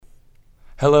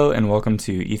Hello and welcome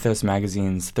to Ethos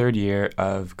Magazine's third year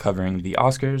of covering the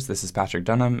Oscars. This is Patrick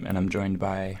Dunham and I'm joined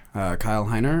by Kyle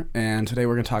Heiner, and today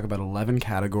we're going to talk about 11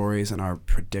 categories and our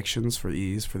predictions for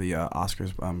these for the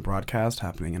Oscars broadcast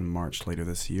happening in March later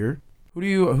this year. Who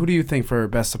do you think for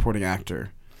Best Supporting Actor?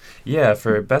 Yeah,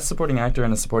 for Best Supporting Actor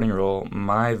in a Supporting Role,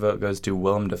 my vote goes to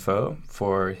Willem Dafoe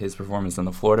for his performance in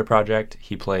The Florida Project.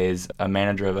 He plays a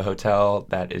manager of a hotel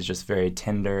that is just very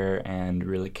tender and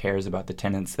really cares about the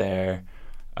tenants there.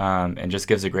 And just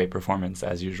gives a great performance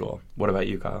as usual. What about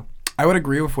you, Kyle? I would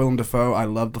agree with Willem Dafoe. I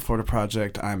love The Florida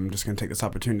Project. I'm just going to take this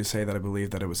opportunity to say that I believe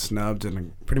that it was snubbed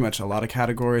in pretty much a lot of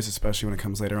categories, especially when it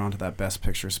comes later on to that Best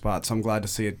Picture spot. So I'm glad to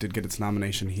see it did get its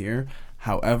nomination here.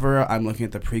 However, I'm looking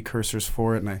at the precursors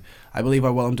for it, and I believe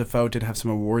Willem Dafoe did have some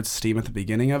awards steam at the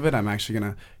beginning of it. I'm actually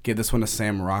going to give this one to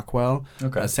Sam Rockwell.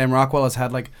 Okay. Sam Rockwell has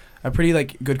had a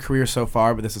pretty good career so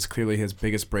far, but this is clearly his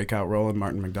biggest breakout role in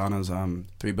Martin McDonagh's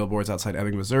 3 Billboards Outside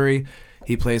Ebbing, Missouri.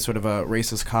 He plays sort of a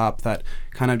racist cop that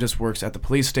kind of just works at the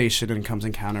police station and comes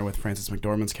encounter with Frances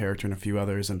McDormand's character and a few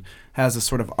others, and has this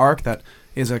sort of arc that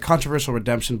is a controversial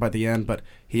redemption by the end, but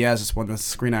he has just won the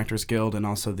Screen Actors Guild and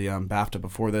also the BAFTA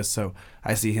before this, so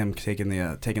I see him taking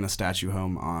a statue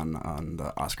home on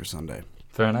the Oscar Sunday.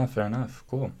 Fair enough.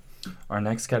 Cool. Our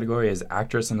next category is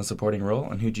Actress in a Supporting Role,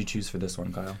 and who'd you choose for this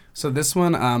one, Kyle? So this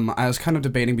one, I was kind of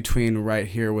debating between right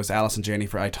here was Allison Janney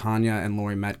for I, Tonya and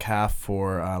Laurie Metcalf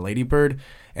for Lady Bird.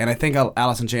 And I think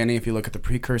Allison Janney, if you look at the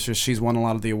precursors, she's won a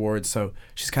lot of the awards, so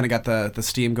she's kind of got the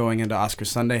steam going into Oscar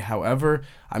Sunday. However,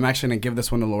 I'm actually going to give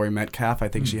this one to Laurie Metcalf. I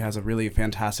think she has a really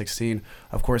fantastic scene,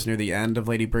 of course, near the end of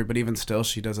Lady Bird, but even still,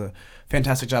 she does a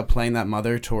fantastic job playing that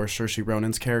mother to Saoirse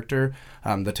Ronan's character,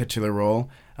 the titular role.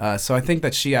 So I think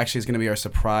that she actually is going to be our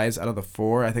surprise out of the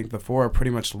 4. I think the 4 are pretty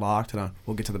much locked, and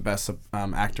we'll get to the Best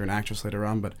Actor and Actress later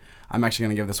on, but I'm actually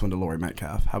going to give this one to Laurie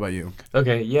Metcalf. How about you?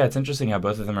 Okay, yeah, it's interesting how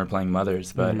both of them are playing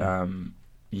mothers, but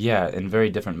yeah, and very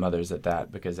different mothers at that,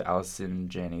 because Allison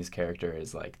Janney's character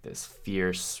is like this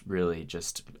fierce, really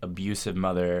just abusive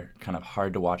mother, kind of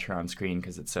hard to watch her on screen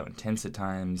because it's so intense at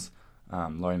times.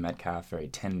 Laurie Metcalf, very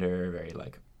tender, very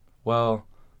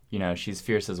she's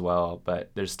fierce as well,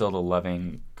 but there's still the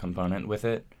loving component with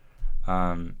it.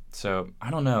 So I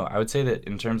don't know. I would say that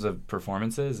in terms of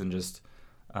performances and just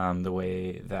the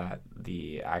way that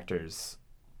the actors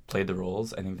played the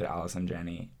roles, I think that Allison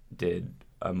Janney did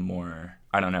a more,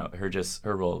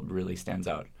 her role really stands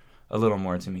out a little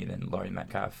more to me than Laurie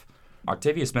Metcalf.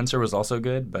 Octavia Spencer was also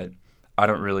good, but I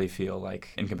don't really feel like,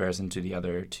 in comparison to the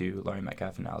other two, Laurie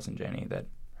Metcalf and Allison Janney, that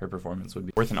her performance would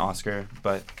be worth an Oscar,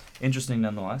 but interesting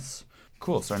nonetheless.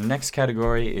 Cool, so our next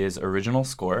category is Original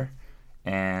Score,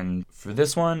 and for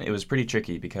this one, it was pretty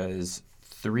tricky because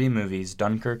 3 movies,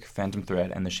 Dunkirk, Phantom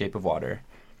Thread, and The Shape of Water,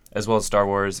 as well as Star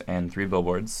Wars and 3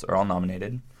 Billboards, are all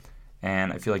nominated.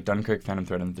 And I feel like Dunkirk, Phantom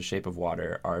Thread, and The Shape of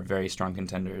Water are very strong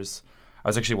contenders. I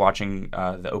was actually watching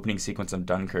the opening sequence of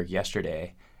Dunkirk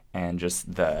yesterday, and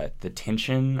just the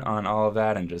tension on all of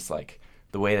that, and just like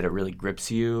the way that it really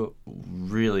grips you,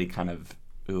 really it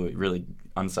really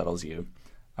unsettles you.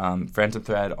 Phantom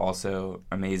Thread, also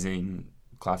amazing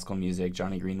classical music,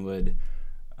 Johnny Greenwood.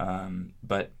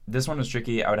 But this one was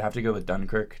tricky. I would have to go with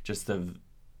Dunkirk, just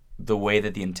the way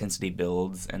that the intensity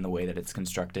builds and the way that it's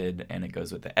constructed, and it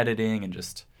goes with the editing, and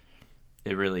just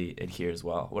it really adheres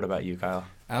well. What about you, Kyle?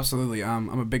 Absolutely. I'm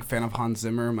a big fan of Hans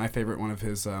Zimmer. My favorite one of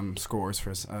his scores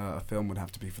for a film would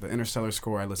have to be for the Interstellar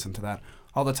score. I listen to that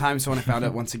all the time. So when I found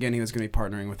out once again he was going to be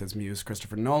partnering with his muse,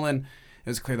 Christopher Nolan, it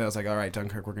was clear that I was like, all right,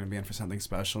 Dunkirk, we're going to be in for something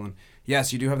special. And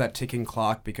yes, you do have that ticking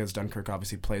clock because Dunkirk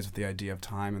obviously plays with the idea of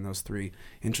time and those 3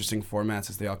 interesting formats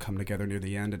as they all come together near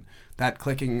the end. And that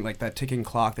clicking, that ticking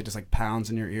clock that just pounds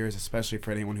in your ears, especially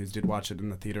for anyone who did watch it in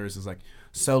the theaters, is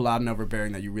so loud and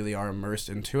overbearing that you really are immersed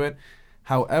into it.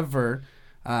 However,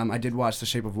 I did watch The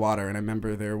Shape of Water, and I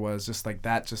remember there was just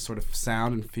that just sort of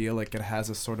sound and feel it has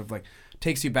a sort of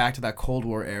takes you back to that Cold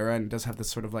War era, and it does have this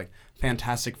sort of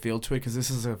fantastic feel to it because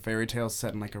this is a fairy tale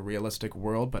set in a realistic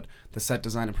world, but the set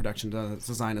design and production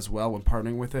design as well when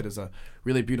partnering with it is a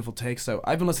really beautiful take. So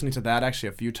I've been listening to that actually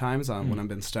a few times when I've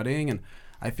been studying, and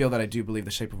I feel that I do believe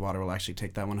The Shape of Water will actually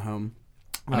take that one home.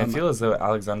 And I feel as though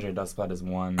Alexandre Desplat has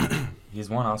won. He's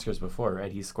won Oscars before,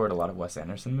 right? He's scored a lot of Wes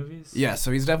Anderson movies. Yeah,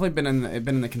 so he's definitely been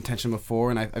in the contention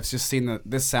before, and I've just seen that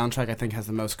this soundtrack I think has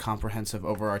the most comprehensive,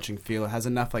 overarching feel. It has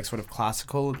enough sort of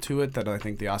classical to it that I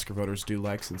think the Oscar voters do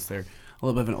like, since they're a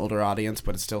little bit of an older audience,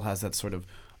 but it still has that sort of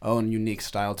own unique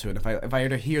style to it. If I were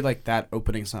to hear that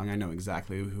opening song, I know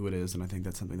exactly who it is, and I think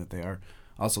that's something that they are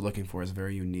also looking for, is a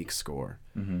very unique score.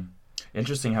 Mm-hmm.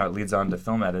 Interesting how it leads on to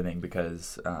film editing,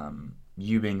 because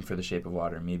you being for The Shape of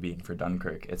Water, me being for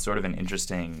Dunkirk, it's sort of an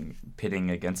interesting pitting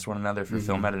against one another for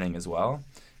film editing as well,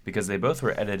 because they both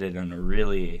were edited in a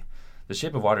really, The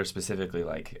Shape of Water specifically,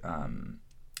 like,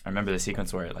 I remember the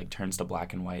sequence where it like turns to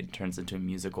black and white, turns into a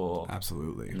musical.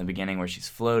 Absolutely. In the beginning where she's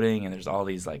floating and there's all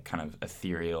these like kind of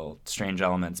ethereal, strange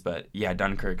elements. But yeah,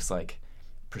 Dunkirk's like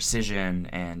precision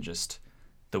and just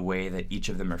the way that each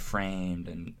of them are framed,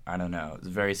 and I don't know, it's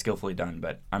very skillfully done.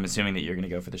 But I'm assuming that you're going to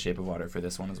go for The Shape of Water for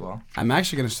this one as well. I'm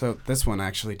actually going to show this one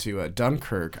actually to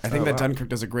Dunkirk. I think that Dunkirk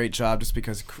does a great job just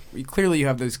because clearly you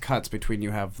have these cuts between,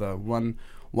 you have the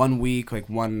one week, like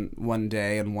one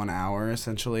day and 1 hour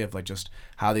essentially of like just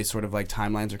how these sort of like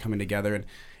timelines are coming together, and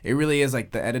it really is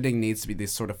like the editing needs to be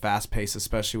this sort of fast pace,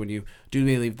 especially when you do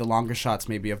leave the longer shots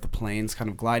maybe of the planes kind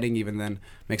of gliding, even then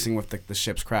mixing with the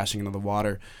ships crashing into the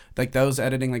water. Like those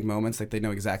editing like moments, like they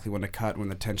know exactly when to cut when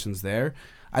the tension's there.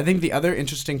 I think the other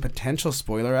interesting potential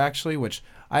spoiler actually, which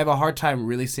I have a hard time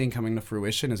really seeing coming to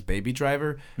fruition, is Baby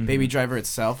Driver. Baby Driver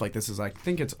itself, like this is, I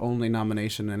think its only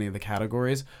nomination in any of the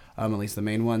categories, at least the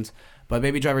main ones. But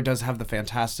Baby Driver does have the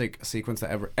fantastic sequence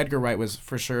that Edgar Wright was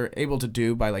for sure able to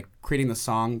do by like creating the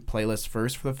song playlist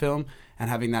first for the film and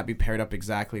having that be paired up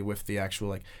exactly with the actual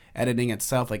like editing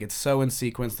itself. Like it's so in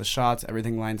sequence, the shots,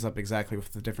 everything lines up exactly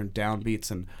with the different downbeats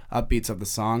and upbeats of the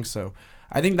song. So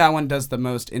I think that one does the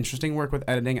most interesting work with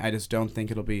editing. I just don't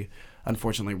think it'll be,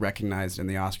 unfortunately, recognized in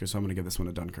the Oscars, so I'm going to give this one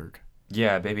to Dunkirk.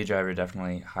 Yeah, Baby Driver,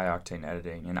 definitely high-octane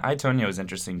editing. And I, Tonya was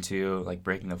interesting, too, like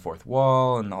breaking the fourth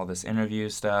wall and all this interview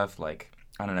stuff, like,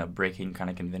 I don't know, breaking kind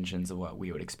of conventions of what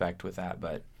we would expect with that.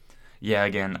 But, yeah,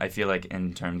 again, I feel like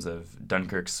in terms of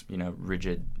Dunkirk's,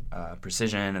 rigid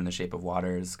precision and The Shape of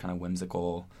Water's kind of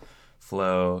whimsical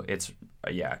flow, it's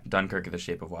Dunkirk and The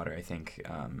Shape of Water, I think,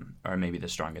 are maybe the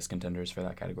strongest contenders for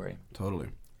that category. Totally.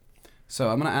 So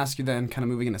I'm going to ask you then, kind of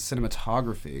moving into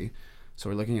cinematography. So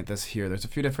we're looking at this here. There's a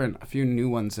few new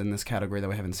ones in this category that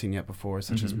we haven't seen yet before,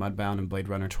 such as Mudbound and Blade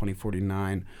Runner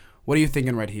 2049. What are you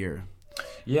thinking right here?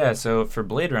 Yeah, so for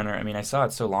Blade Runner, I mean, I saw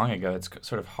it so long ago, it's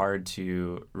sort of hard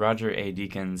to... Roger A.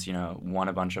 Deakins, won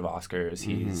a bunch of Oscars.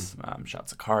 He's shot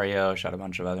Sicario, shot a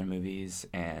bunch of other movies,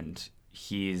 and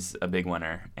he's a big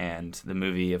winner. And the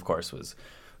movie, of course, was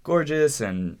gorgeous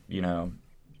and,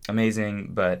 amazing.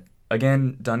 But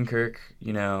again, Dunkirk,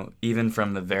 even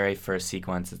from the very first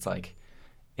sequence, it's like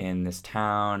in this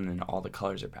town and all the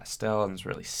colors are pastel and it's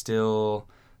really still.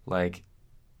 Like,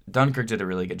 Dunkirk did a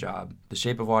really good job. The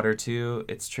Shape of Water, too,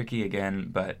 it's tricky again,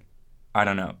 but I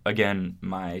don't know. Again,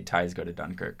 my ties go to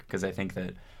Dunkirk because I think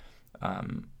that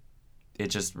it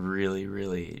just really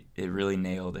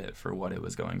nailed it for what it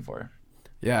was going for.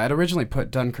 Yeah, I'd originally put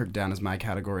Dunkirk down as my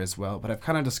category as well, but I've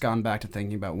kind of just gone back to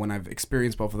thinking about when I've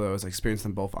experienced both of those. I experienced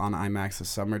them both on IMAX this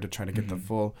summer to try to get the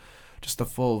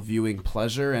full viewing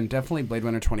pleasure, and definitely Blade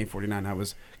Runner 2049, I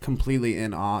was completely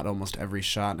in awe at almost every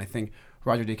shot, and I think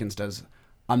Roger Deakins does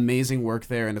amazing work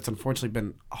there, and it's unfortunately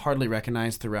been hardly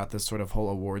recognized throughout this sort of whole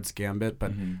awards gambit,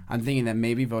 but I'm thinking that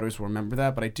maybe voters will remember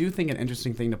that. But I do think an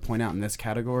interesting thing to point out in this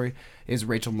category is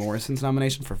Rachel Morrison's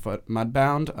nomination for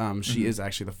Mudbound. She is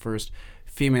actually the first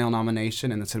female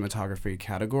nomination in the cinematography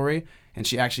category, and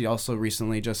she actually also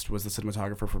recently just was the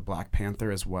cinematographer for Black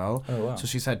Panther as well. Oh, wow. So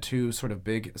she's had two sort of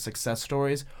big success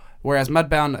stories, whereas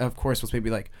Mudbound, of course, was maybe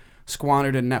like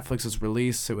squandered in Netflix's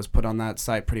release. It was put on that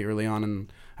site pretty early on,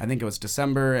 and I think it was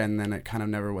December, and then it kind of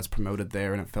never was promoted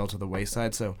there, and it fell to the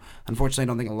wayside. So unfortunately, I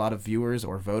don't think a lot of viewers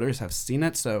or voters have seen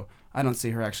it, so I don't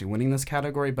see her actually winning this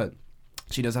category, but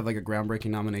she does have like a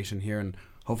groundbreaking nomination here, and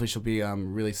hopefully she'll be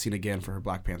really seen again for her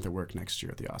Black Panther work next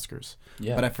year at the Oscars.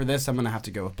 Yeah. But for this, I'm going to have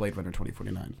to go with Blade Runner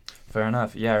 2049. Fair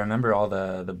enough. Yeah, I remember all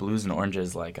the blues and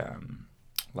oranges, like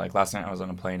last night I was on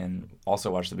a plane and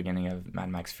also watched the beginning of Mad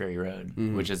Max Fury Road,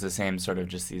 which is the same sort of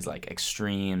just these like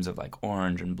extremes of like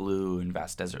orange and blue and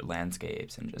vast desert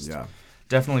landscapes and just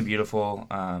definitely beautiful.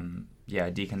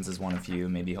 Deakins is one of few.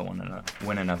 Maybe he'll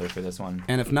win another for this one.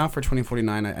 And if not for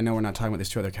 2049, I know we're not talking about these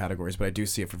two other categories, but I do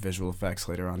see it for visual effects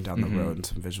later on down the road and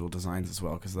some visual designs as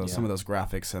well, because some of those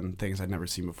graphics and things I'd never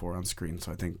seen before on screen.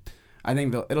 So I think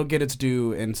it'll get its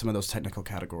due in some of those technical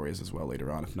categories as well later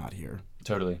on, if not here.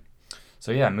 Totally.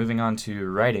 So yeah, moving on to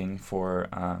writing for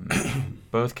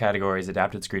both categories,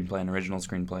 adapted screenplay and original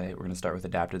screenplay. We're going to start with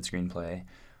adapted screenplay,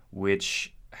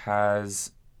 which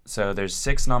has... So there's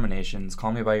 6 nominations: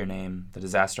 Call Me By Your Name, The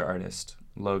Disaster Artist,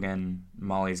 Logan,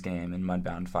 Molly's Game, and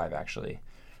Mudbound 5, actually.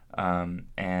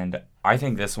 And I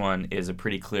think this one is a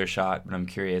pretty clear shot, but I'm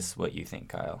curious what you think,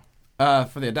 Kyle.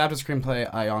 For the adapted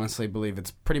screenplay, I honestly believe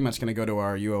it's pretty much going to go to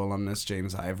our UO alumnus,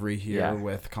 James Ivory, here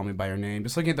with Call Me By Your Name.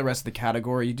 Just looking at the rest of the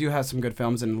category, you do have some good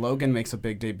films, and Logan makes a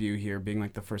big debut here, being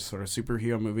like the first sort of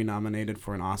superhero movie nominated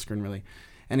for an Oscar in really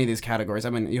any of these categories.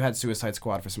 I mean, you had Suicide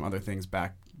Squad for some other things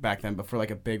back then, but for like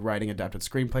a big writing adapted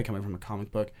screenplay coming from a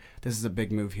comic book, this is a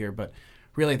big move here, but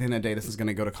really, at the end of the day, this is going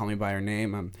to go to Call Me By Your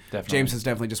Name. James has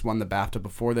definitely just won the BAFTA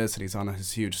before this, and he's on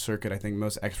his huge circuit. I think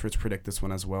most experts predict this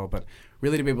one as well. But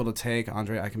really, to be able to take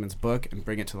Andre Eichelman's book and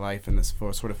bring it to life in this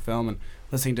sort of film, and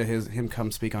listening to him come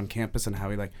speak on campus and how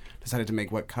he decided to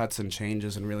make what cuts and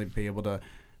changes, and really be able to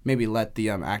maybe let the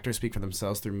actors speak for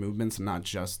themselves through movements and not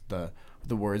just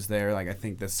the words there. I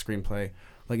think this screenplay,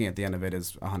 looking at the end of it,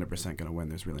 is 100% going to win.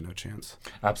 There's really no chance.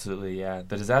 Absolutely, yeah.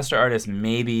 The Disaster Artist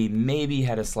maybe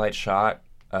had a slight shot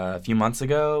a few months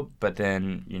ago, but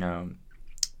then,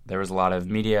 there was a lot of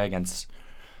media against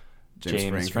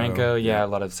James Franco. Yeah, a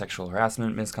lot of sexual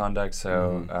harassment, misconduct.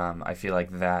 So I feel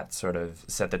like that sort of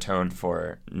set the tone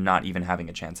for not even having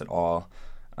a chance at all.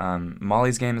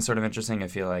 Molly's Game is sort of interesting. I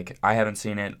feel like I haven't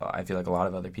seen it. I feel like a lot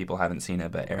of other people haven't seen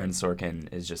it, but Aaron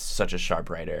Sorkin is just such a sharp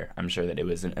writer. I'm sure that it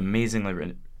was an amazingly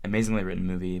written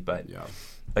movie, but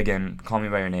again, Call Me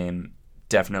By Your Name,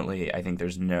 definitely, I think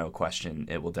there's no question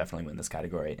it will definitely win this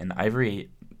category. And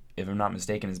Ivory, if I'm not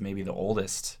mistaken, is maybe the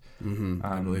oldest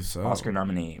I believe so. Oscar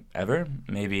nominee ever.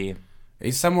 Maybe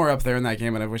he's somewhere up there in that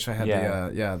game, and I wish I had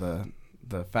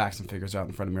the facts and figures out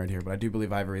in front of me right here. But I do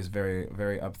believe Ivory is very,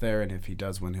 very up there, and if he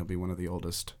does win, he'll be one of the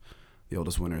oldest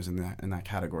winners in that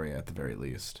category at the very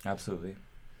least. Absolutely.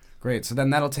 Great. So then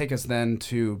that'll take us then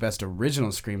to Best Original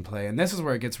Screenplay, and this is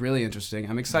where it gets really interesting.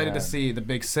 I'm excited to see The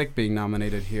Big Sick being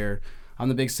nominated here.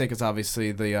 The Big Sick is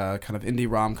obviously the kind of indie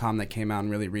rom-com that came out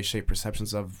and really reshaped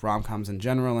perceptions of rom-coms in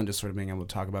general and just sort of being able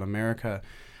to talk about America.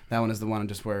 That one is the one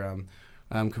just where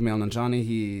Kumail Nanjiani,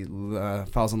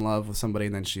 he falls in love with somebody,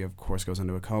 and then she, of course, goes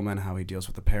into a coma, and how he deals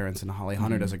with the parents. And Holly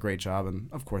Hunter does a great job, and,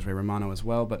 of course, Ray Romano as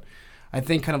well. But I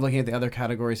think kind of looking at the other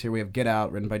categories here, we have Get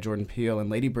Out, written by Jordan Peele, and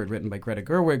Lady Bird, written by Greta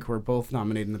Gerwig, who are both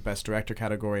nominated in the Best Director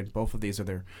category, and both of these are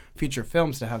their feature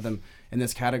films. To have them in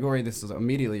this category, this is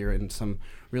immediately you're in some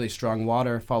really strong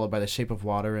water, followed by The Shape of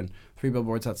Water and Three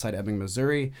Billboards Outside Ebbing,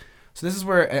 Missouri. So this is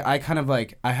where I kind of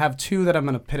I have two that I'm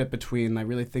going to pit it between. I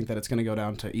really think that it's going to go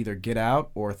down to either Get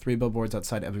Out or Three Billboards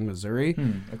Outside Ebbing, Missouri.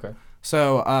 Okay.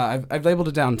 So I've labeled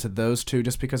it down to those two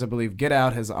just because I believe Get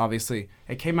Out has obviously,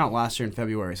 it came out last year in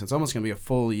February, so it's almost going to be a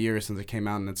full year since it came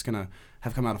out, and it's going to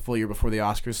have come out a full year before the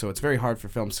Oscars, so it's very hard for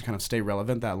films to kind of stay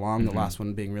relevant that long. The last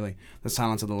one being really The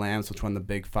Silence of the Lambs, which won the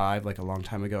Big Five a long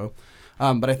time ago.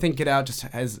 But I think Get Out just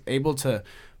is able to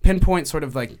pinpoint sort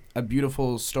of a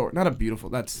beautiful story, not a beautiful,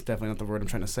 that's definitely not the word I'm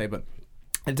trying to say, but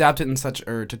adapt it in such,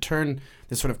 or to turn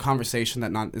this sort of conversation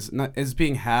that is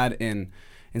being had in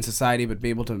society, but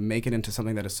be able to make it into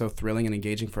something that is so thrilling and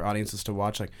engaging for audiences to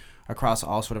watch, across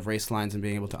all sort of race lines, and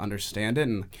being able to understand it.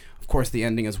 And of course the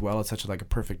ending as well, it's such a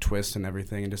perfect twist and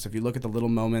everything. And just if you look at the little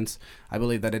moments, I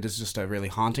believe that it is just a really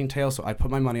haunting tale. So I put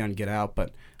my money on Get Out,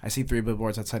 but I see Three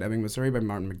Billboards Outside Ebbing, Missouri by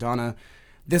Martin McDonagh.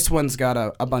 This one's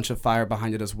got a bunch of fire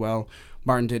behind it as well.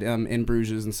 Martin did In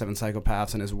Bruges and Seven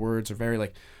Psychopaths, and his words are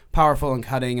very powerful and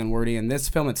cutting and wordy. And this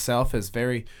film itself is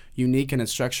very unique in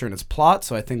its structure and its plot.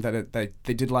 So I think that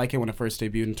they did like it when it first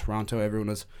debuted in Toronto. Everyone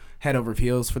was head over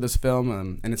heels for this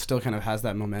film, and it still kind of has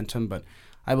that momentum. But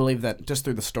I believe that just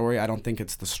through the story, I don't think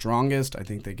it's the strongest. I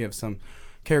think they give some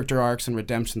character arcs and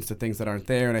redemptions to things that aren't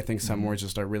there, and I think some words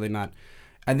just are really not.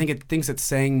 I think it thinks it's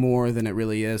saying more than it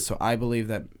really is. So I believe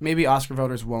that maybe Oscar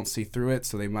voters won't see through it,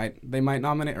 so they might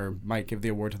nominate or might give the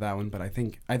award to that one. But I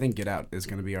think Get Out is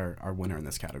going to be our winner in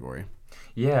this category.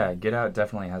 Yeah, Get Out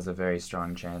definitely has a very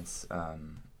strong chance.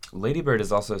 Lady Bird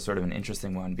is also sort of an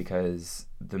interesting one because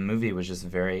the movie was just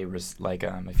very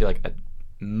I feel like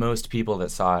most people that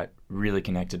saw it really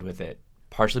connected with it,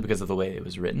 partially because of the way it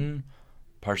was written,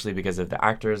 partially because of the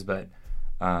actors, but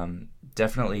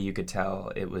definitely you could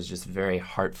tell it was just very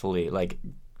heartfully,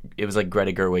 it was like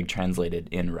Greta Gerwig translated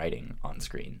in writing on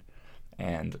screen.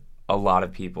 And a lot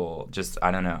of people just,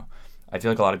 I don't know, I feel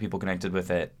like a lot of people connected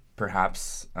with it.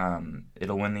 Perhaps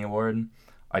it'll win the award.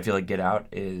 I feel like Get Out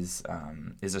is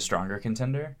a stronger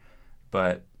contender,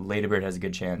 but Lady Bird has a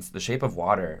good chance. The Shape of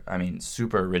Water,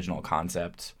 super original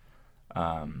concept,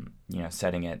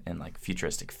 setting it in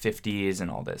futuristic 50s and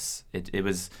all this. It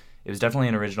was definitely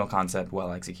an original concept,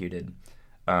 well executed.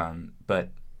 But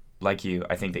like you,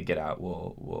 I think that Get Out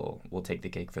will take the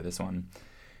cake for this one.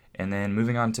 And then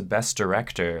moving on to Best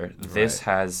Director, this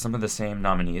has some of the same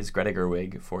nominees: Greta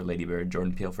Gerwig for Lady Bird,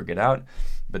 Jordan Peele for Get Out.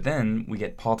 But then we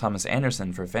get Paul Thomas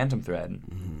Anderson for Phantom Thread,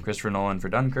 Christopher Nolan for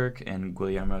Dunkirk, and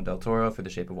Guillermo del Toro for The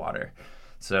Shape of Water.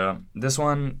 So this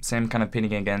one, same kind of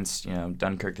pitting against,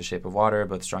 Dunkirk, The Shape of Water,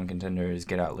 both strong contenders,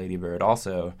 Get Out, Lady Bird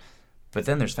also. But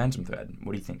then there's Phantom Thread.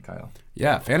 What do you think, Kyle?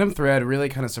 Yeah, Phantom Thread really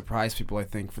kind of surprised people, I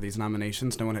think, for these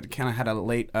nominations. No one had kind of had a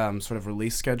late sort of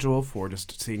release schedule for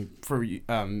just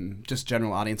just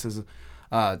general audiences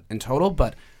in total,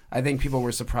 but I think people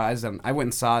were surprised, and I went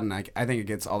and saw it, and I think it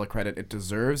gets all the credit it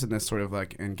deserves in this sort of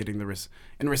like in getting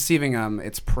in receiving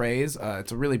its praise.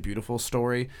 It's a really beautiful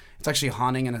story. It's actually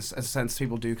haunting in a sense.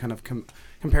 People do kind of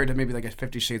compared to maybe like a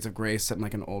 50 Shades of Grey set in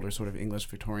like an older sort of English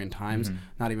Victorian times,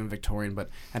 not even Victorian, but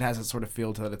it has a sort of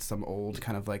feel to it. It's some old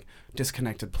kind of like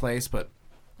disconnected place, but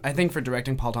I think for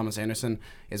directing, Paul Thomas Anderson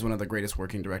is one of the greatest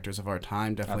working directors of our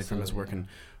time, definitely from his work in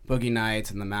Boogie Nights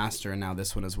and The Master, and now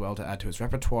this one as well to add to his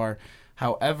repertoire.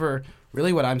 However,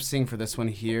 really what I'm seeing for this one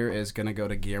here is going to go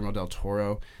to Guillermo del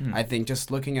Toro. I think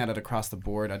just looking at it across the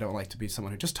board, I don't like to be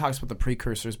someone who just talks about the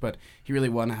precursors, but he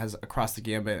really has across the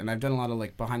gambit, and I've done a lot of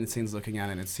like behind the scenes looking at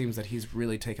it, and it seems that he's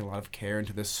really taken a lot of care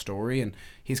into this story, and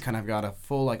he's kind of got a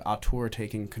full like auteur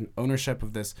taking ownership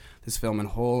of this film in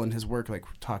whole, and his work, like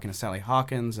talking to Sally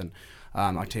Hawkins and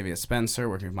Octavia Spencer,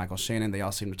 working with Michael Shannon, they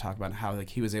all seem to talk about how like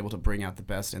he was able to bring out the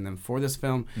best in them for this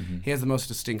film. He has the most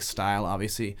distinct style.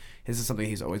 Obviously, this is something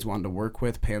he's always wanted to work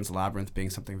with. Pan's Labyrinth being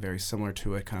something very similar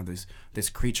to it, kind of this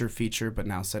creature feature, but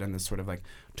now set in this sort of like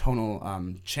tonal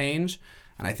change.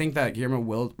 And I think that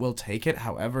Guillermo will take it.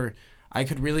 However, I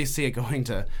could really see it going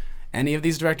to any of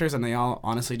these directors, and they all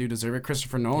honestly do deserve it.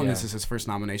 Christopher Nolan, this is his first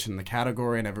nomination in the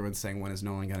category, and everyone's saying, when is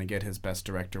Nolan going to get his Best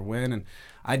Director win? And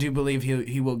I do believe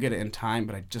he will get it in time,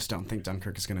 but I just don't think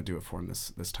Dunkirk is going to do it for him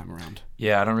this time around.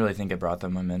 Yeah, I don't really think it brought the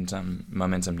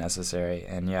momentum necessary.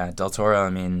 And yeah, Del Toro, I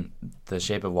mean, The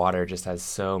Shape of Water just has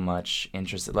so much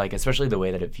interest, like especially the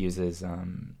way that it fuses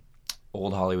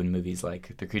old Hollywood movies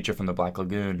like The Creature from the Black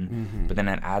Lagoon, but then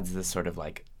it adds this sort of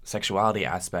like sexuality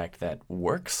aspect that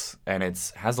works, and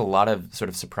it has a lot of sort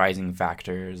of surprising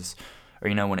factors, or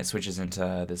when it switches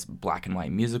into this black and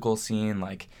white musical scene,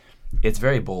 like it's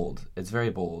very bold,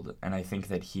 and I think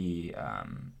that he's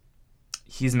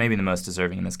maybe the most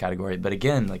deserving in this category. But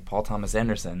again, like Paul Thomas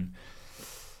Anderson,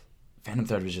 Phantom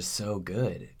Thread was just so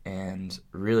good and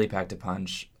really packed a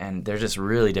punch, and they're just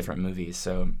really different movies,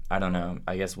 so I don't know,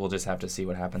 I guess we'll just have to see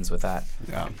what happens with that.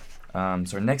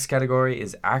 So our next category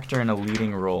is actor in a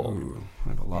leading role. Ooh, I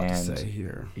have a lot to say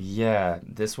here. Yeah,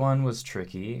 this one was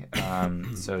tricky.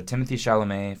 So Timothée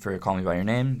Chalamet for Call Me By Your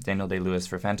Name, Daniel Day-Lewis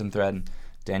for Phantom Thread,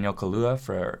 Daniel Kaluuya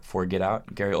for Get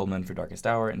Out, Gary Oldman for Darkest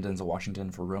Hour, and Denzel Washington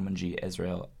for Roman G.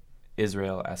 Israel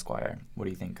Esquire. What do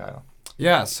you think, Kyle?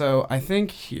 Yeah, so I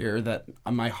think here that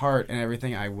my heart and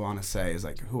everything I want to say is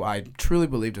like who I truly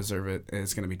believe deserve it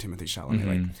is going to be Timothée Chalamet.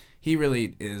 Like he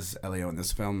really is Elio in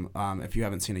this film. If you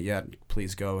haven't seen it yet,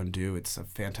 please go and do. It's a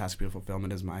fantastic, beautiful film.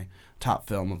 It is my top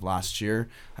film of last year.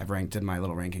 I've did my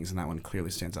little rankings, and that one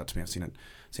clearly stands out to me. I've seen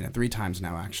it 3 times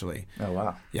now, actually. Oh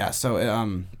wow. Yeah. So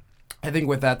I think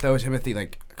with that though, Timothy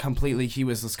completely he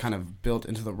was just kind of built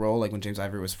into the role. Like when James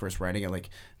Ivory was first writing it, like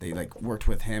they worked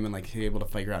with him and he was able to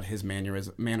figure out his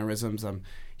mannerisms.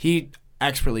 He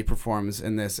expertly performs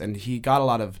in this, and he got a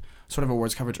lot of sort of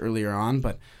awards coverage earlier on,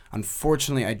 but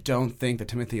unfortunately I don't think that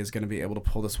Timothy is going to be able to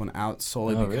pull this one out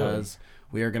solely because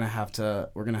we're gonna have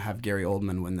Gary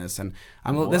Oldman win this, and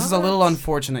this is a little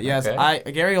unfortunate. Yes,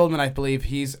 okay. Gary Oldman, I believe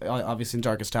he's obviously in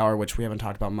Darkest Hour, which we haven't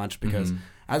talked about much because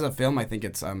as a film, I think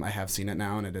it's I have seen it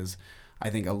now, and it is, I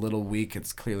think, a little weak.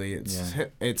 It's clearly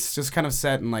it's just kind of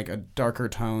set in like a darker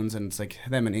tones, and it's like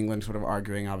them in England sort of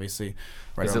arguing, obviously.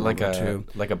 Right. Is it like a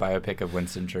biopic of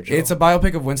Winston Churchill? It's a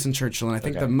biopic of Winston Churchill, and I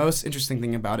think the most interesting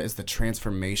thing about it is the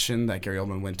transformation that Gary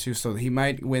Oldman went to. So he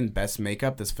might win Best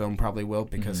Makeup. This film probably will,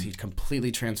 because he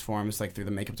completely transforms through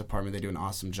the makeup department. They do an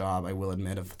awesome job, I will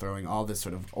admit, of throwing all this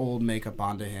sort of old makeup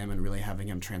onto him and really having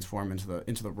him transform into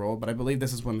the role. But I believe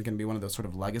this is going to be one of those sort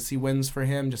of legacy wins for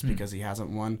him, just because he hasn't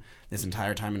won this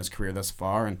entire time in his career thus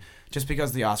far, and just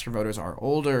because the Oscar voters are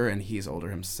older and he's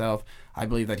older himself, I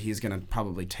believe that he's going to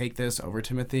probably take this over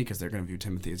Timothy, because they're going to view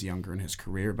Timothy as younger in his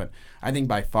career. But I think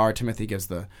by far Timothy gives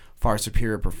the far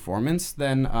superior performance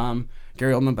than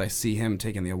Gary Oldman, but I see him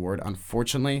taking the award,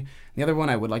 unfortunately. The other one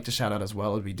I would like to shout out as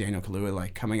well would be Daniel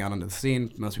Kaluuya, coming out onto the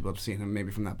scene. Most people have seen him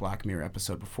maybe from that Black Mirror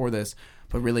episode before this,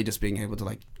 but really just being able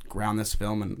to ground this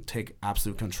film and take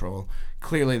absolute control.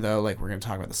 Clearly, though, we're going to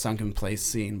talk about the sunken place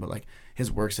scene, but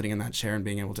his work sitting in that chair and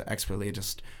being able to expertly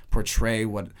just portray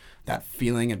what that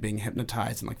feeling and being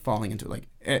hypnotized and falling into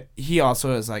it. He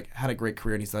also has had a great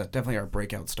career, and he's definitely our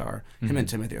breakout star. Him and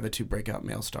Timothy are the 2 breakout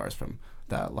male stars from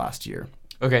that last year.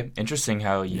 Okay, interesting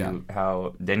how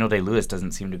Daniel Day-Lewis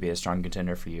doesn't seem to be a strong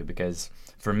contender for you, because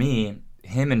for me,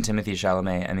 him and Timothée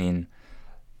Chalamet, I mean,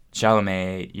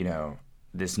 Chalamet, you know,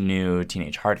 this new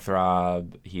teenage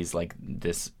heartthrob. He's like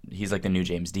the new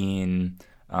James Dean.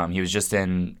 He was just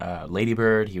in Lady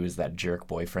Bird. He was that jerk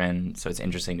boyfriend. So it's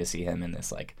interesting to see him in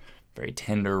this like very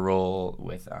tender role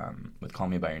with Call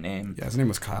Me by Your Name. Yeah, his name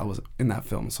was Kyle. Was in that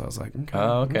film, so I was like, okay.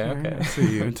 Oh, okay. I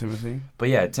see you, Timothy. But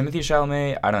yeah, Timothée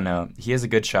Chalamet. I don't know. He has a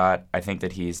good shot. I think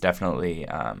that he's definitely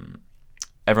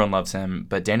everyone loves him.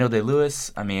 But Daniel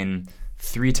Day-Lewis, I mean,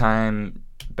 3-time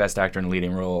Best Actor in a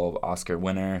Leading Role, Oscar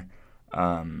winner.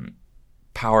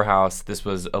 Powerhouse. This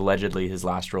was allegedly his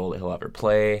last role that he'll ever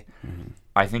play. Mm-hmm.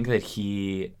 I think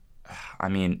that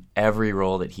every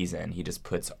role that he's in, he just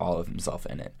puts all of himself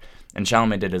in it. And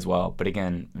Chalamet did as well. But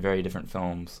again, very different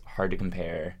films, hard to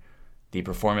compare. The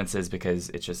performances, because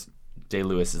it's just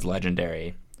Day-Lewis is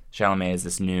legendary. Chalamet is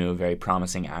this new, very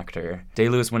promising actor.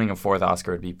 Day-Lewis winning a 4th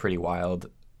Oscar would be pretty wild,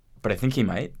 but I think he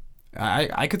might.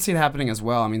 I could see it happening as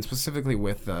well. I mean, specifically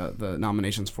with the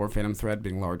nominations for Phantom Thread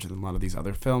being larger than a lot of these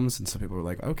other films, and so people were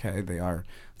like, okay, they are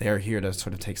here to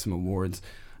sort of take some awards.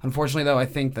 Unfortunately, though, I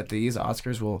think that these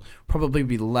Oscars will probably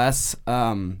be less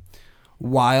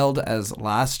wild as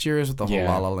last year's with the whole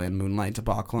La La Land Moonlight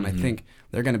debacle, and I think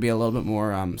they're going to be a little bit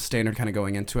more standard kind of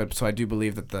going into it. So I do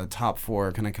believe that the top 4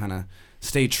 are going to kind of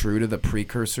stay true to the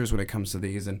precursors when it comes to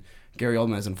these. And Gary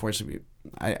Oldman is unfortunately,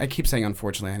 I keep saying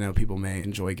unfortunately, I know people may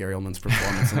enjoy Gary Oldman's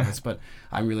performance in this, but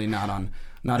I'm really not on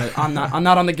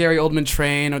the Gary Oldman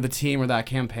train or the team or that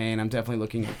campaign. I'm definitely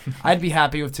looking. I'd be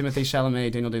happy with Timothée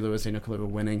Chalamet, Daniel Day-Lewis, Daniel Kaluuya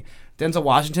winning. Denzel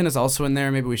Washington is also in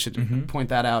there. Maybe we should point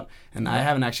that out. And I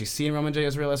haven't actually seen Roman J.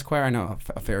 Israel Esquire. I know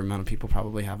a fair amount of people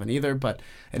probably haven't either, but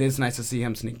it is nice to see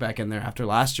him sneak back in there after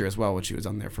last year as well, which he was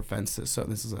on there for Fences. So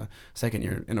this is a second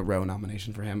year in a row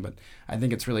nomination for him. But I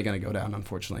think it's really going to go down,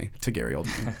 unfortunately, to Gary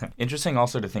Oldman. Interesting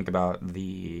also to think about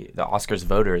the Oscars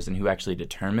voters and who actually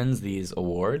determines these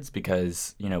awards,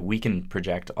 because, you know, we can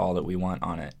project all that we want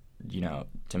on it, you know,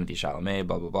 Timothée Chalamet,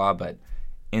 blah, blah, blah, but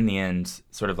in the end,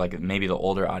 sort of like maybe the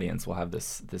older audience will have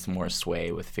this more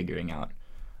sway with figuring out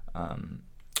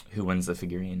who wins the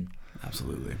figurine.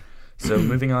 Absolutely. So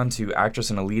moving on to actress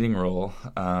in a leading role,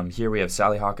 here we have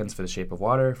Sally Hawkins for The Shape of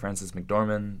Water, Frances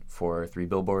McDormand for 3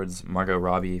 Billboards, Margot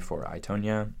Robbie for I,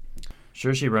 Tonya,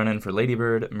 Saoirse Ronan for Lady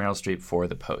Bird, Meryl Streep for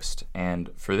The Post. And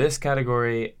for this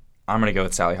category, I'm going to go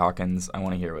with Sally Hawkins. I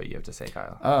want to hear what you have to say,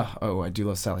 Kyle. I do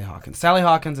love Sally Hawkins. Sally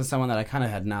Hawkins is someone that I kind of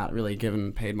had not really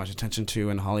paid much attention to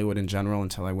in Hollywood in general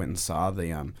until I went and saw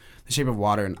The Shape of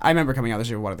Water. And I remember coming out The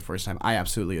Shape of Water the first time. I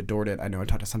absolutely adored it. I know I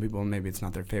talked to some people and maybe it's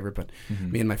not their favorite, but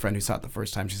me and my friend who saw it the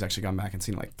first time, she's actually gone back and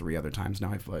seen it like 3 other times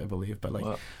now, I believe.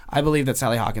 But I believe that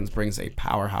Sally Hawkins brings a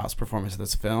powerhouse performance to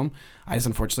this film. I just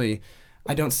unfortunately...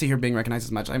 I don't see her being recognized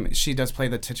as much. I mean, she does play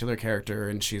the titular character,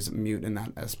 and she's mute in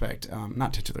that aspect.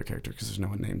 Not titular character, because there's no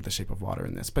one named The Shape of Water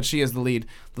in this. But she is the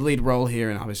lead role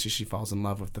here, and obviously she falls in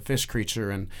love with the fish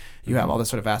creature, and you have all this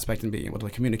sort of aspect in being able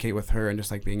to communicate with her and just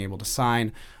like being able to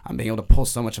sign, being able to pull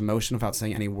so much emotion without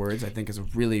saying any words, I think is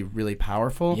really, really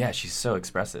powerful. Yeah, she's so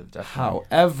expressive, definitely.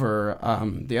 However,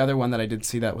 the other one that I did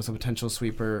see that was a potential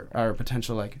sweeper, or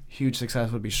potential like huge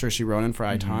success would be Saoirse Ronan for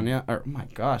I, Tonya, or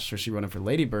Saoirse Ronan for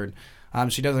Lady Bird.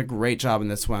 She does a great job in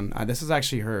this one. This is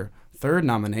actually her 3rd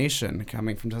nomination,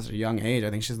 coming from such a young age. I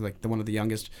think she's like one of the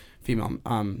youngest female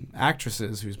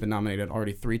actresses who's been nominated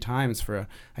already 3 times for an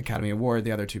Academy Award,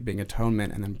 the other 2 being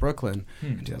Atonement and then Brooklyn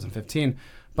in 2015.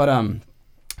 But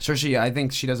Saoirse, I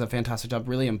think she does a fantastic job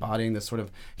really embodying this sort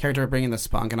of character, bringing the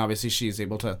spunk, and obviously she's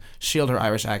able to shield her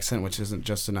Irish accent, which isn't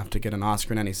just enough to get an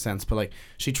Oscar in any sense, but like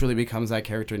she truly becomes that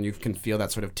character, and you can feel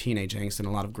that sort of teenage angst in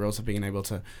a lot of girls of being able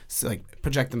to like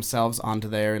project themselves onto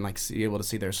there and like be able to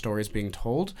see their stories being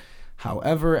told.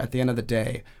 However, at the end of the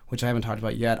day, which I haven't talked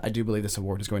about yet, I do believe this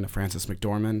award is going to Frances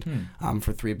McDormand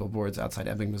for 3 Billboards Outside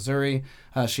Ebbing, Missouri.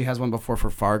 She has one before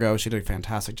for Fargo. She did a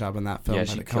fantastic job in that film by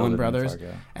the Coen brothers.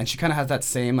 And she kind of has that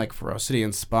same like ferocity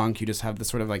and spunk. You just have this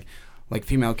sort of like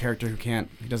female character who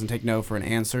doesn't take no for an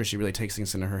answer. She really takes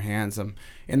things into her hands.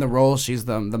 In the role, she's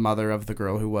the mother of the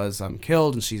girl who was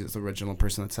killed, and she's the original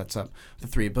person that sets up the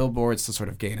 3 Billboards to sort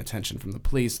of gain attention from the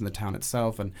police and the town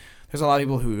itself. And there's a lot of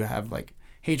people who have like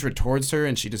hatred towards her,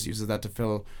 and she just uses that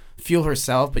to fuel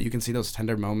herself, but you can see those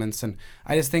tender moments, and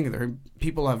I just think that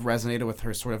people have resonated with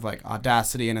her sort of like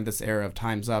audacity, and in this era of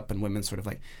Time's Up and women sort of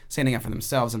like standing up for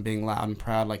themselves and being loud and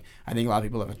proud, like I think a lot of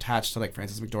people have attached to like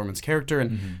Frances McDormand's character,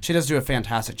 and she does do a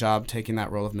fantastic job taking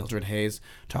that role of Mildred Hayes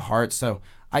to heart. So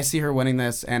I see her winning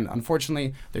this, and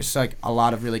unfortunately, there's like a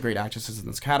lot of really great actresses in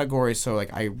this category, so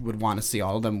like I would want to see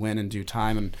all of them win in due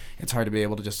time, and it's hard to be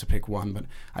able to pick one, but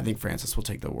I think Frances will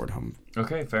take the award home.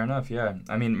 Okay, fair enough, yeah.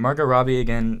 I mean, Margot Robbie,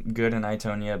 again, good in I,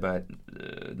 Tonya, but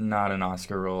not an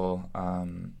Oscar role.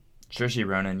 Saoirse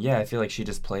Ronan, yeah, I feel like she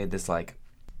just played this like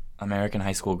American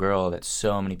high school girl that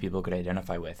so many people could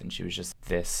identify with, and she was just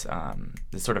this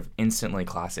this sort of instantly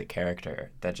classic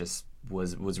character that just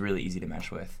was really easy to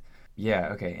mesh with. Yeah,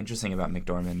 okay, interesting about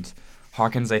McDormand.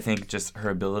 Hawkins, I think, just her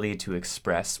ability to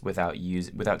express without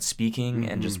speaking,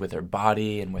 and just with her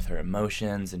body and with her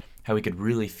emotions, and how we could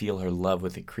really feel her love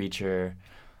with the creature.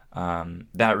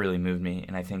 That really moved me,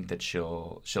 and I think that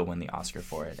she'll win the Oscar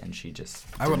for it. And she just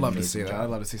I would love to see that. I'd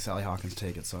love to see Sally Hawkins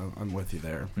take it. So I'm with you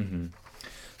there. Mm-hmm.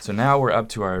 So now we're up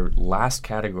to our last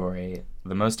category,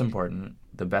 the most important,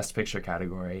 the Best Picture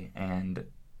category, and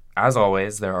as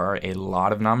always, there are a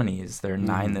lot of nominees. There are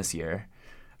 9 this year.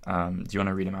 Do you want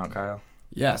to read them out, Kyle?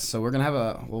 Yes. So we're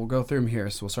gonna we'll go through them here.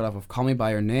 So we'll start off with Call Me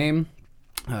by Your Name,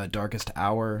 Darkest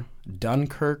Hour,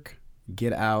 Dunkirk,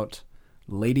 Get Out,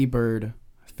 Lady Bird,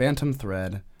 Phantom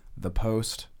Thread, The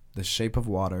Post, The Shape of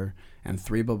Water, and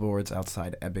 3 Billboards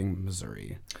Outside Ebbing,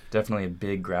 Missouri. Definitely a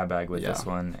big grab bag with this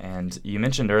one. And you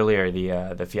mentioned earlier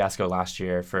the fiasco last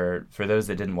year. For those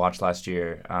that didn't watch last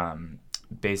year,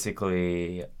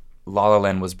 basically La La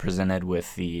Land was presented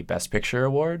with the Best Picture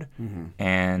award,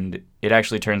 and it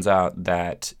actually turns out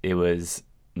that was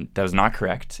not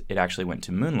correct. It actually went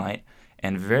to Moonlight,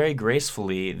 and very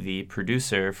gracefully the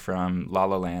producer from La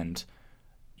La Land,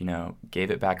 gave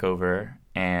it back over,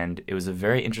 and it was a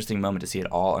very interesting moment to see it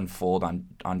all unfold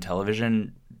on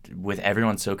television with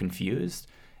everyone so confused,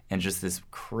 and just this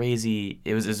crazy.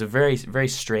 It was a very, very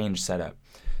strange setup.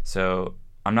 So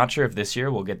I'm not sure if this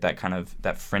year we'll get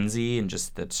that frenzy and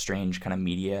just that strange kind of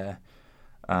media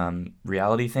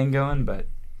reality thing going, but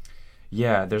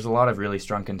yeah, there's a lot of really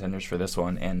strong contenders for this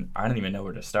one, and I don't even know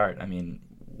where to start. I mean,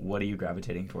 what are you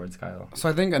gravitating towards, Kyle? So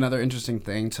I think another interesting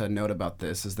thing to note about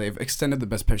this is they've extended the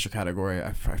Best Picture category.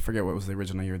 I forget what was the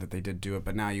original year that they did do it,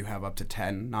 but now you have up to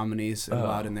 10 nominees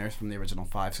allowed in there from the original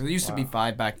 5. So there used to be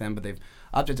 5 back then, but they've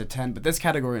upped it to 10. But this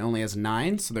category only has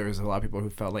 9, so there was a lot of people who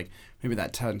felt like maybe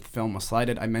that 10th film was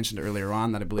slighted. I mentioned earlier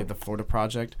on that I believe The Florida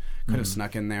Project could have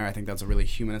snuck in there. I think that's a really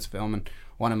humanist film, and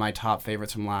one of my top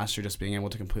favorites from last year, just being able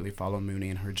to completely follow Mooney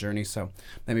and her journey. So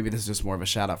maybe this is just more of a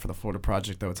shout out for The Florida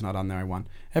Project, though it's not on there. I want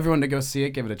everyone to go see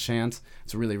it, give it a chance.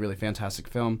 It's a really, really fantastic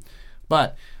film.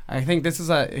 But I think this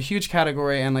is a huge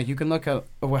category, and like you can look at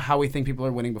how we think people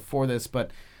are winning before this,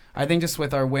 but I think just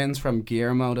with our wins from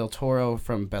Guillermo del Toro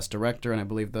from Best Director, and I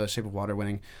believe The Shape of Water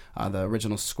winning the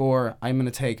original score, I'm going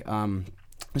to take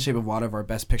The Shape of Water of our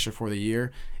Best Picture for the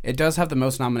year. It does have the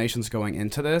most nominations going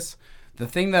into this. The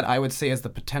thing that I would say is the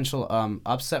potential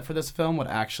upset for this film would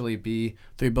actually be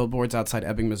 3 Billboards Outside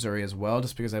Ebbing, Missouri as well,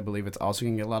 just because I believe it's also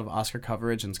going to get a lot of Oscar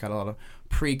coverage, and it's got a lot of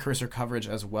precursor coverage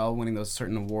as well, winning those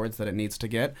certain awards that it needs to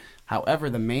get. However,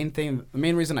 the main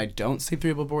reason I don't see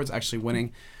 3 Billboards actually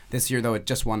winning this year, though it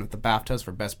just won the BAFTAs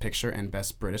for Best Picture and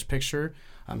Best British Picture,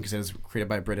 because it was created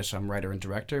by a British writer and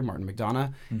director, Martin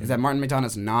McDonagh, is that Martin McDonagh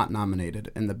is not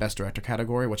nominated in the Best Director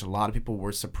category, which a lot of people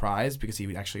were surprised because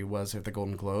he actually was at the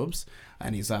Golden Globes,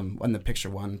 and he's when the picture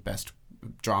won Best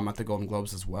Drama at the Golden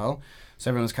Globes as well. So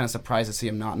everyone was kind of surprised to see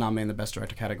him not nominated in the Best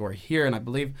Director category here, and I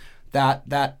believe that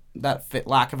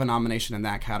lack of a nomination in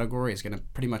that category is going to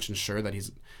pretty much ensure that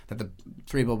the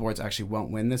 3 Billboards actually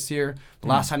won't win this year. The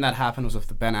last time that happened was with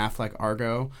the Ben Affleck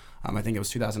Argo. I think it was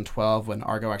 2012 when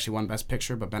Argo actually won Best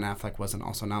Picture, but Ben Affleck wasn't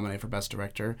also nominated for Best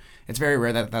Director. It's very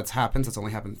rare that happens. It's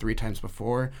only happened 3 times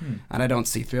before, and I don't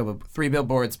see 3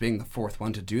 Billboards being the 4th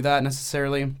one to do that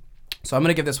necessarily. So I'm going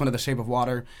to give this one to The Shape of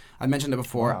Water. I mentioned it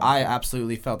before. Wow. I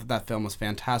absolutely felt that film was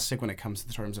fantastic when it comes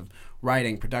to terms of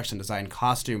writing, production, design,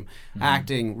 costume,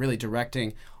 acting, really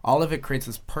directing. All of it creates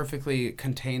this perfectly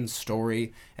contained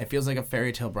story. It feels like a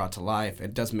fairy tale brought to life.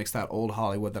 It does mix that old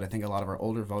Hollywood that I think a lot of our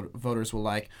older voters will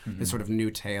like, this sort of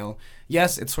new tale.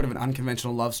 Yes, it's sort of an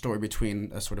unconventional love story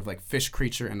between a sort of like fish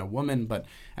creature and a woman, but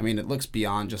I mean, it looks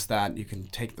beyond just that. You can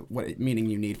take what meaning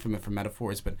you need from it for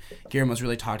metaphors, but Guillermo's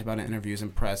really talked about it in interviews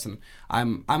and press, and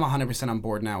I'm 100% on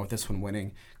board now with this one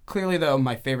winning. Clearly, though,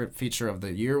 my favorite feature of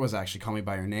the year was actually Call Me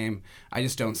by Your Name. I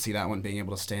just don't see that one being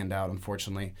able to stand out,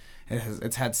 unfortunately.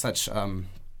 It's had such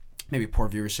maybe poor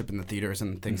viewership in the theaters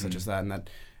and things such as that, and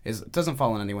it doesn't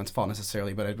fall on anyone's fault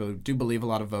necessarily, but I do believe a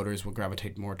lot of voters will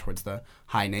gravitate more towards the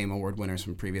high-name award winners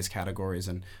from previous categories.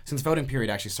 And since voting period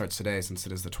actually starts today, since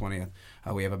it is the 20th,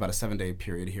 we have about a 7-day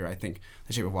period here. I think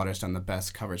The Shape of Water has done the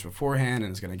best coverage beforehand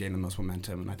and is going to gain the most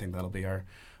momentum, and I think that'll be our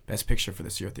Best Picture for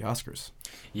this year at the Oscars.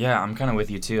 Yeah, I'm kind of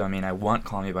with you too. I mean, I want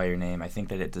Call Me by Your Name. I think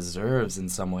that it deserves in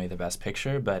some way the Best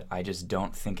Picture, but I just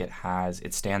don't think it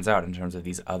stands out in terms of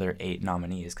these other 8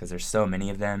 nominees because there's so many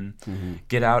of them.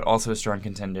 Get Out, also a strong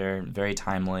contender, very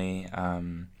timely.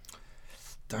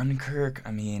 Dunkirk,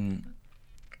 I mean,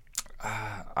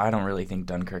 I don't really think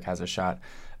Dunkirk has a shot.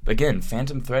 But again,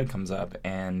 Phantom Thread comes up,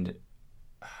 and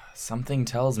something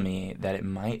tells me that it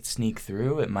might sneak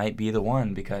through. It might be the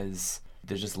one, because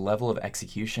there's just level of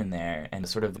execution there, and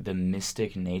sort of the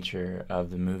mystic nature of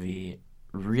the movie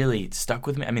really stuck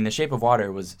with me. I mean, The Shape of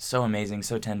Water was so amazing,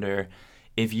 so tender.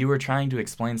 If you were trying to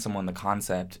explain someone the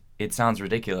concept, it sounds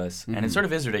ridiculous, and it sort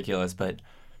of is ridiculous, but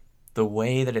the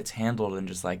way that it's handled and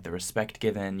just like the respect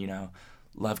given,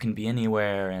 love can be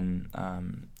anywhere, and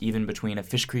even between a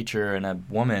fish creature and a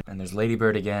woman. And there's Lady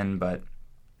Bird again, but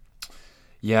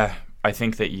yeah, I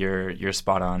think that you're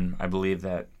spot on. I believe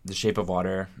that The Shape of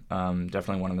Water,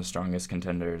 definitely one of the strongest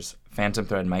contenders. Phantom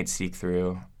Thread might seek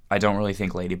through. I don't really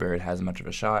think Lady Bird has much of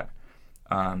a shot.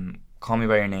 Call Me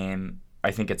by Your Name,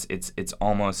 I think it's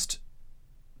almost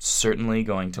certainly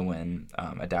going to win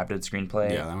adapted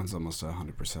screenplay. Yeah, that one's almost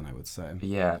 100%, I would say.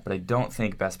 Yeah, but I don't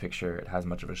think Best Picture it has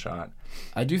much of a shot.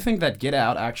 I do think that Get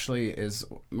Out actually is,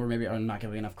 or maybe are not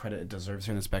giving enough credit it deserves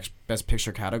here in this Best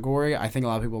Picture category. I think a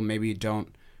lot of people maybe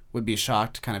would be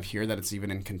shocked to kind of hear that it's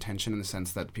even in contention, in the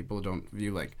sense that people don't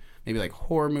view maybe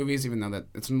horror movies, even though that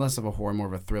it's less of a horror, more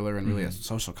of a thriller, and really a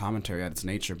social commentary at its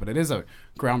nature. But it is a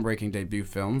groundbreaking debut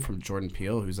film from Jordan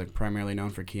Peele, who's primarily known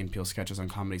for Key and Peele sketches on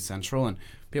Comedy Central, and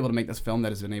be able to make this film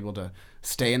that has been able to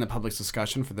stay in the public's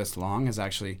discussion for this long has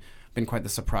actually been quite the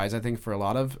surprise, I think, for a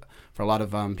lot of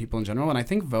people in general. And I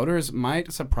think voters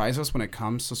might surprise us when it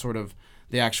comes to sort of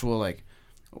the actual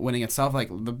winning itself.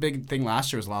 The big thing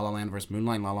last year was La La Land versus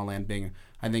Moonlight. La La Land being,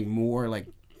 I think, more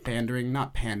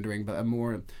not pandering, but a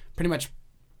more pretty much.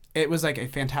 It was a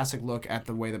fantastic look at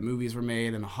the way that movies were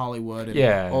made in Hollywood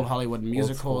and old Hollywood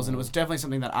musicals, and it was definitely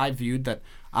something that I viewed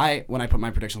when I put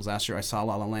my predictions last year, I saw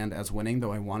La La Land as winning,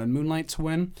 though I wanted Moonlight to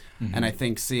win. And I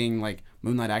think seeing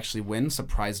Moonlight actually win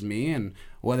surprised me, and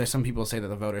whether some people say that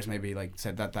the voters maybe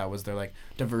said that was their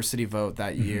diversity vote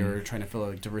that year, trying to fill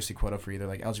a diversity quota for either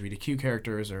LGBTQ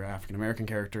characters or African American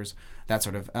characters, that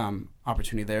sort of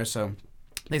opportunity there. So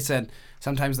they said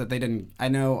sometimes that they didn't. I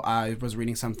know I was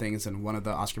reading some things, and one of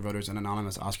the Oscar voters, an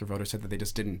anonymous Oscar voter, said that they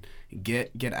just didn't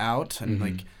get out,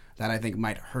 and that I think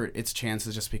might hurt its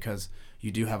chances, just because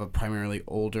you do have a primarily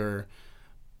older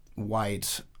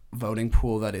white voting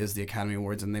pool that is the Academy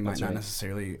Awards, and they might not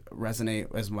necessarily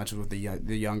resonate as much with the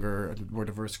younger, more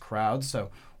diverse crowd. So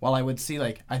while I would see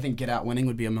I think Get Out winning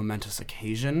would be a momentous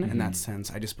occasion in that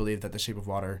sense, I just believe that The Shape of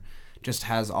Water just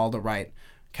has all the right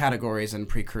categories and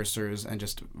precursors and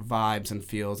just vibes and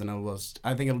feels, and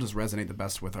I think it'll just resonate the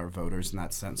best with our voters in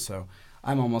that sense. So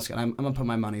I'm gonna put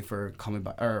my money for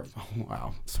The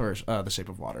Shape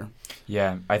of Water.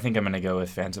 Yeah, I think I'm gonna go with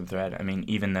Phantom Thread. I mean,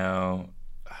 even though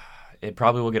it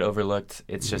probably will get overlooked,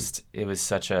 it's just it was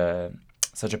such a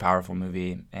powerful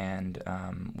movie, and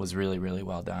was really, really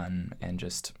well done, and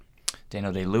just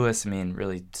Daniel Day-Lewis, I mean,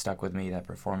 really stuck with me, that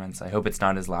performance. I hope it's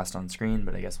not his last on screen,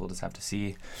 but I guess we'll just have to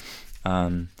see.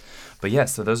 But yeah,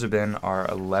 so those have been our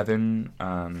 11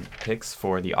 picks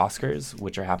for the Oscars,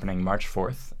 which are happening March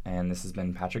 4th. And this has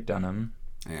been Patrick Dunham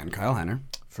and Kyle Henner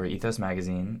for Ethos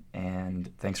Magazine.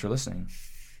 And thanks for listening.